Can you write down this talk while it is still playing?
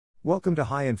Welcome to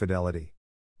High Infidelity,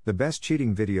 the best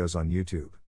cheating videos on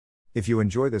YouTube. If you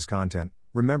enjoy this content,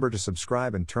 remember to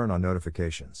subscribe and turn on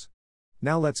notifications.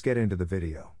 Now let's get into the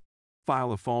video.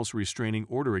 File a false restraining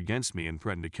order against me and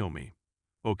threaten to kill me.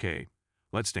 Okay,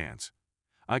 let's dance.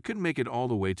 I couldn't make it all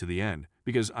the way to the end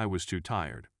because I was too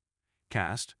tired.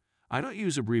 Cast. I don't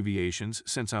use abbreviations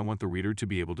since I want the reader to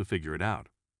be able to figure it out.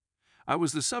 I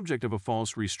was the subject of a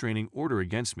false restraining order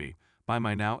against me by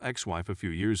my now ex-wife a few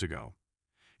years ago.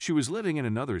 She was living in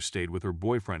another state with her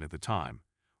boyfriend at the time.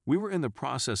 We were in the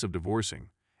process of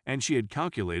divorcing, and she had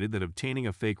calculated that obtaining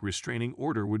a fake restraining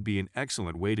order would be an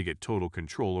excellent way to get total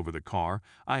control over the car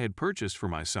I had purchased for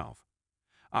myself.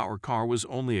 Our car was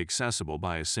only accessible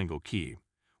by a single key,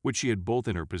 which she had both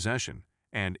in her possession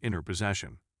and in her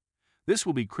possession. This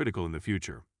will be critical in the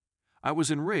future. I was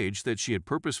enraged that she had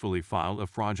purposefully filed a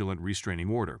fraudulent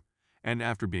restraining order, and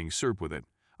after being served with it,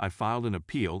 I filed an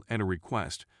appeal and a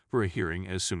request for a hearing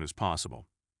as soon as possible.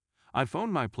 I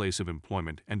phoned my place of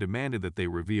employment and demanded that they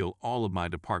reveal all of my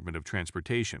Department of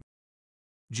Transportation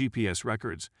GPS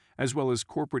records, as well as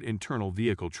corporate internal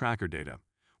vehicle tracker data,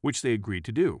 which they agreed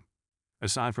to do.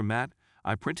 Aside from that,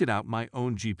 I printed out my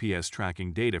own GPS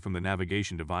tracking data from the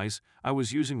navigation device I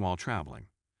was using while traveling.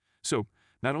 So,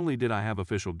 not only did I have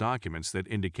official documents that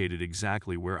indicated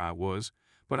exactly where I was,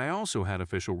 but I also had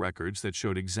official records that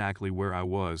showed exactly where I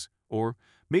was, or,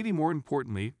 maybe more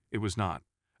importantly, it was not.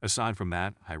 Aside from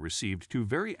that, I received two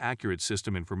very accurate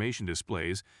system information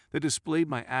displays that displayed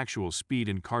my actual speed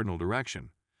and cardinal direction,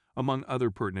 among other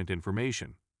pertinent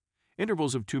information.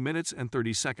 Intervals of 2 minutes and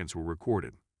 30 seconds were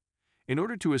recorded. In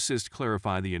order to assist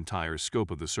clarify the entire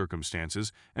scope of the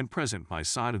circumstances and present my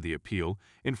side of the appeal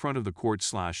in front of the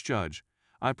court/judge,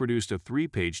 I produced a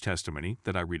 3-page testimony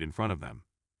that I read in front of them.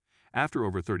 After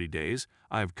over 30 days,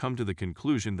 I have come to the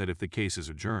conclusion that if the case is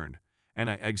adjourned, and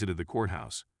I exited the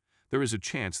courthouse, there is a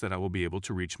chance that I will be able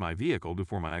to reach my vehicle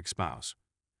before my ex-spouse.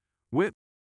 With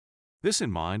this in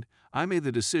mind, I made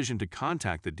the decision to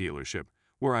contact the dealership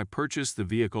where I purchased the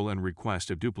vehicle and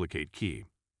request a duplicate key.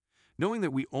 Knowing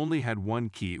that we only had one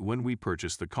key when we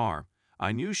purchased the car,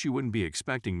 I knew she wouldn't be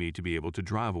expecting me to be able to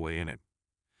drive away in it.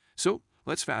 So,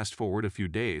 let's fast forward a few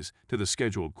days to the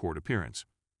scheduled court appearance.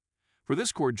 For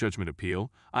this court judgment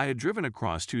appeal, I had driven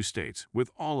across 2 states with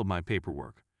all of my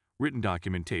paperwork, written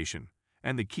documentation,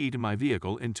 and the key to my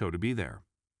vehicle in tow to be there.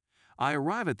 I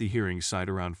arrive at the hearing site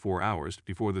around 4 hours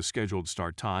before the scheduled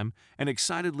start time and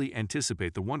excitedly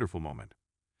anticipate the wonderful moment.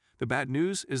 The bad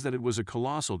news is that it was a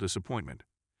colossal disappointment.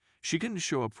 She couldn't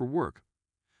show up for work.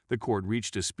 The court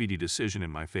reached a speedy decision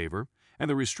in my favor, and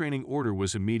the restraining order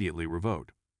was immediately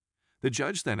revoked. The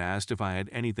judge then asked if I had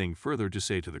anything further to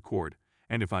say to the court,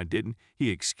 and if I didn't, he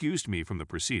excused me from the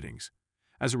proceedings.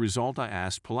 As a result, I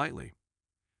asked politely,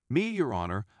 "Me, Your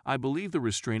Honor, I believe the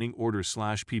restraining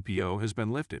order/PPO has been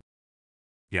lifted."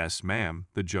 "Yes, ma'am,"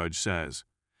 the judge says.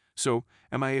 "So,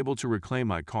 am I able to reclaim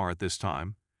my car at this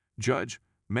time?" "Judge,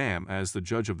 ma'am, as the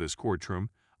judge of this courtroom,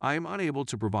 I am unable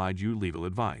to provide you legal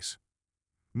advice."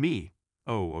 "Me?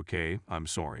 Oh, okay, I'm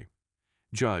sorry."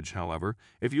 "Judge, however,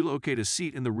 if you locate a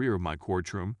seat in the rear of my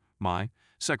courtroom, my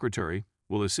secretary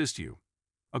will assist you."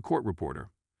 A court reporter.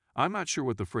 "I'm not sure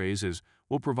what the phrase is,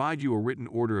 will provide you a written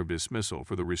order of dismissal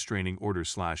for the restraining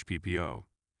order/PPO.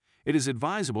 It is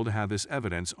advisable to have this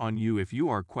evidence on you if you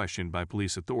are questioned by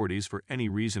police authorities for any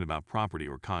reason about property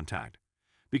or contact,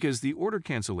 because the order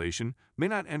cancellation may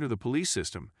not enter the police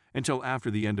system until after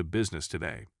the end of business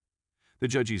today." The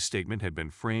judge's statement had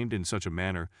been framed in such a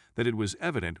manner that it was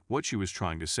evident what she was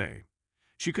trying to say.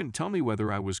 She couldn't tell me whether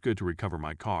I was good to recover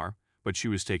my car, but she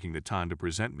was taking the time to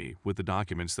present me with the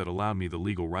documents that allowed me the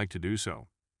legal right to do so.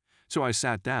 So I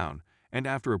sat down, and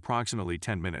after approximately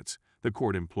 10 minutes, the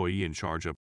court employee in charge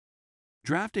of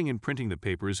drafting and printing the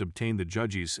papers obtained the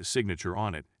judge's signature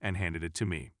on it and handed it to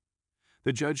me.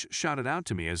 The judge shouted out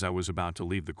to me as I was about to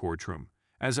leave the courtroom,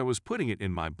 as I was putting it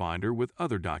in my binder with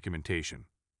other documentation.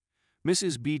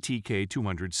 "Mrs. BTK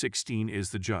 216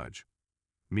 is the judge."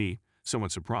 Me,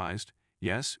 somewhat surprised,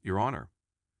 "Yes, Your Honor."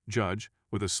 Judge,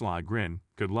 with a sly grin,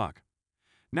 "Good luck."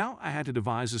 Now I had to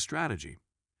devise a strategy.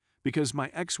 Because my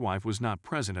ex-wife was not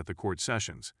present at the court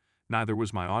sessions, neither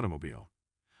was my automobile.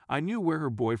 I knew where her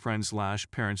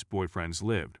boyfriend/parents' boyfriends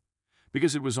lived,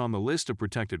 because it was on the list of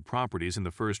protected properties in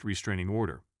the first restraining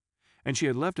order, and she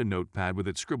had left a notepad with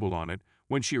it scribbled on it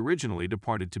when she originally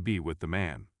departed to be with the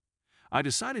man. I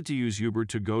decided to use Uber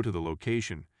to go to the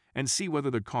location and see whether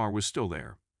the car was still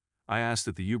there. I asked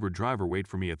that the Uber driver wait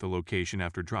for me at the location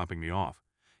after dropping me off,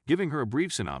 giving her a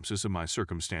brief synopsis of my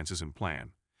circumstances and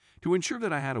plan, to ensure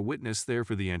that I had a witness there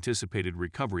for the anticipated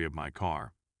recovery of my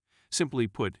car. Simply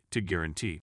put, to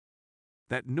guarantee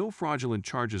that no fraudulent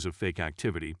charges of fake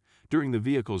activity during the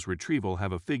vehicle's retrieval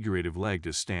have a figurative leg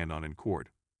to stand on in court.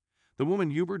 The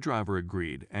woman Uber driver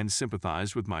agreed and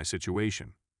sympathized with my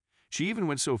situation. She even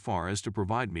went so far as to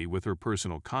provide me with her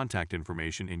personal contact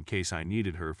information in case I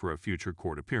needed her for a future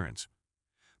court appearance.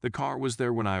 The car was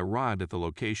there when I arrived at the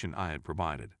location I had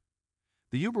provided.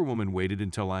 The Uber woman waited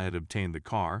until I had obtained the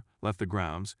car, left the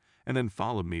grounds, and then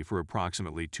followed me for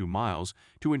approximately 2 miles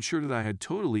to ensure that I had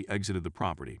totally exited the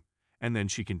property, and then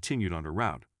she continued on her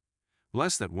route.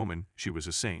 Bless that woman, she was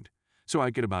a saint, so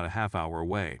I get about a half hour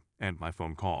away, and my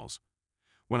phone calls.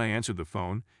 When I answered the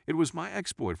phone, it was my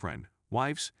ex-boyfriend,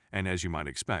 wife's, and as you might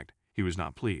expect, he was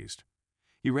not pleased.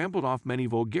 He rambled off many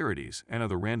vulgarities and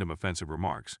other random offensive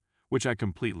remarks, which I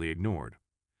completely ignored.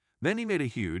 Then he made a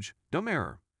huge, dumb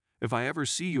error. If I ever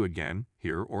see you again,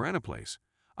 here or any place,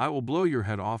 I will blow your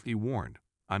head off, he warned.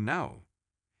 I'm now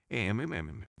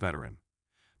veteran.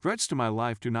 Threats to my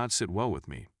life do not sit well with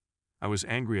me. I was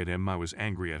angry at him, I was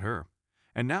angry at her.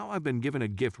 And now I've been given a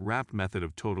gift-wrapped method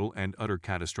of total and utter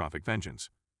catastrophic vengeance.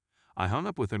 I hung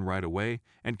up with him right away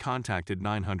and contacted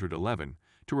 911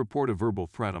 to report a verbal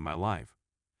threat on my life.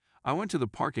 I went to the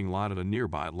parking lot at a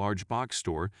nearby large box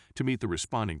store to meet the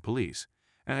responding police,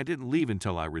 and I didn't leave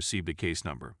until I received a case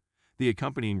number, the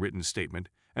accompanying written statement,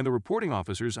 and the reporting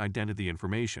officer's identity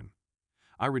information.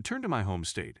 I returned to my home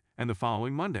state, and the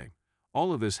following Monday,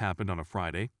 all of this happened on a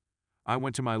Friday, I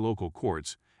went to my local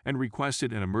courts and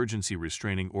requested an emergency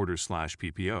restraining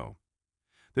order/PPO.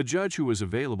 The judge who was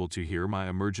available to hear my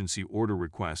emergency order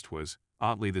request was,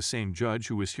 oddly, the same judge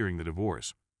who was hearing the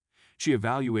divorce. She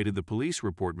evaluated the police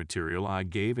report material I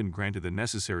gave and granted the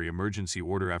necessary emergency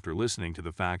order after listening to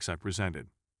the facts I presented.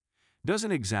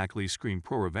 Doesn't exactly scream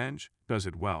pro-revenge, does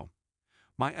it? Well,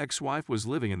 my ex-wife was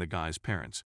living in the guy's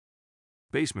parents'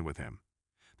 basement with him.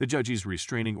 The judge's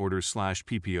restraining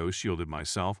order/PPO shielded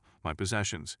myself, my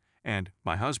possessions, and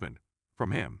my husband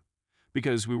from him.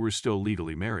 Because we were still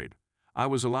legally married, I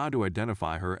was allowed to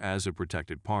identify her as a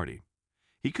protected party.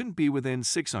 He couldn't be within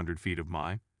 600 feet of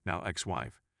my, now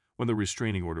ex-wife, when the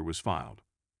restraining order was filed.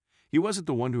 He wasn't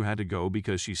the one who had to go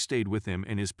because she stayed with him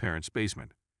in his parents'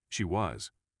 basement. She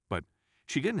was. But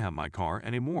she didn't have my car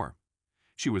anymore.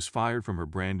 She was fired from her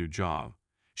brand new job.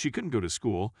 She couldn't go to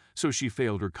school, so she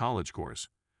failed her college course.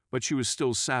 But she was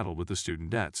still saddled with the student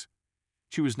debts.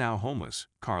 She was now homeless,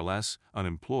 carless,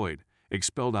 unemployed,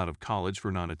 expelled out of college for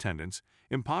non-attendance,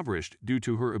 impoverished due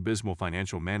to her abysmal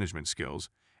financial management skills,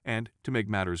 and, to make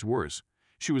matters worse,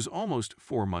 she was almost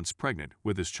 4 months pregnant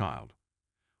with his child.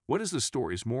 What is the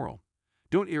story's moral?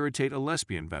 Don't irritate a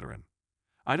lesbian veteran.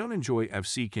 I don't enjoy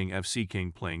FC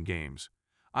King playing games.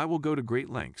 I will go to great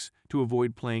lengths to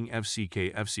avoid playing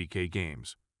FCK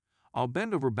games. I'll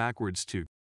bend over backwards to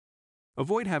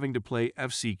avoid having to play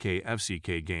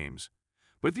FCK games.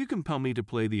 But if you compel me to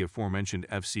play the aforementioned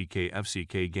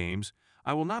FCK games,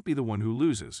 I will not be the one who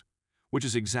loses, which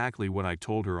is exactly what I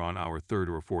told her on our 3rd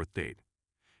or 4th date.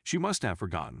 She must have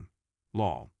forgotten.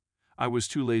 Lol. I was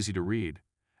too lazy to read.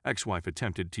 Ex-wife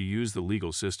attempted to use the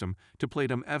legal system to play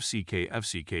them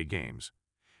FCK games.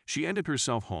 She ended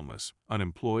herself homeless,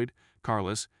 unemployed,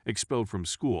 carless, expelled from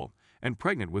school, and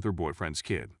pregnant with her boyfriend's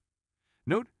kid.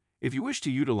 Note, if you wish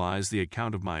to utilize the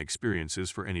account of my experiences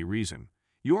for any reason,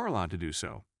 you are allowed to do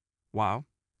so. Wow.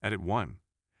 Edit 1.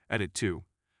 Edit 2.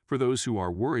 For those who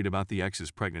are worried about the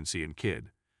ex's pregnancy and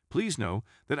kid, please know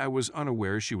that I was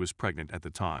unaware she was pregnant at the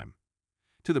time.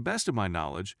 To the best of my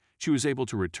knowledge, she was able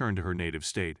to return to her native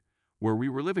state, where we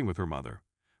were living with her mother,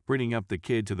 bringing up the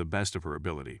kid to the best of her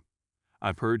ability.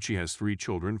 I've heard she has 3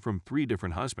 children from 3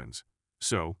 different husbands.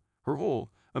 So, her whole,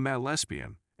 a male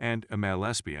lesbian, and a male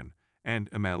lesbian, and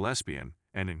a male lesbian,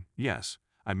 and yes,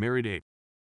 I married a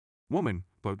woman,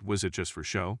 but was it just for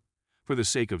show? For the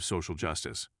sake of social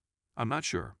justice? I'm not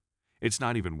sure. It's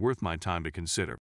not even worth my time to consider.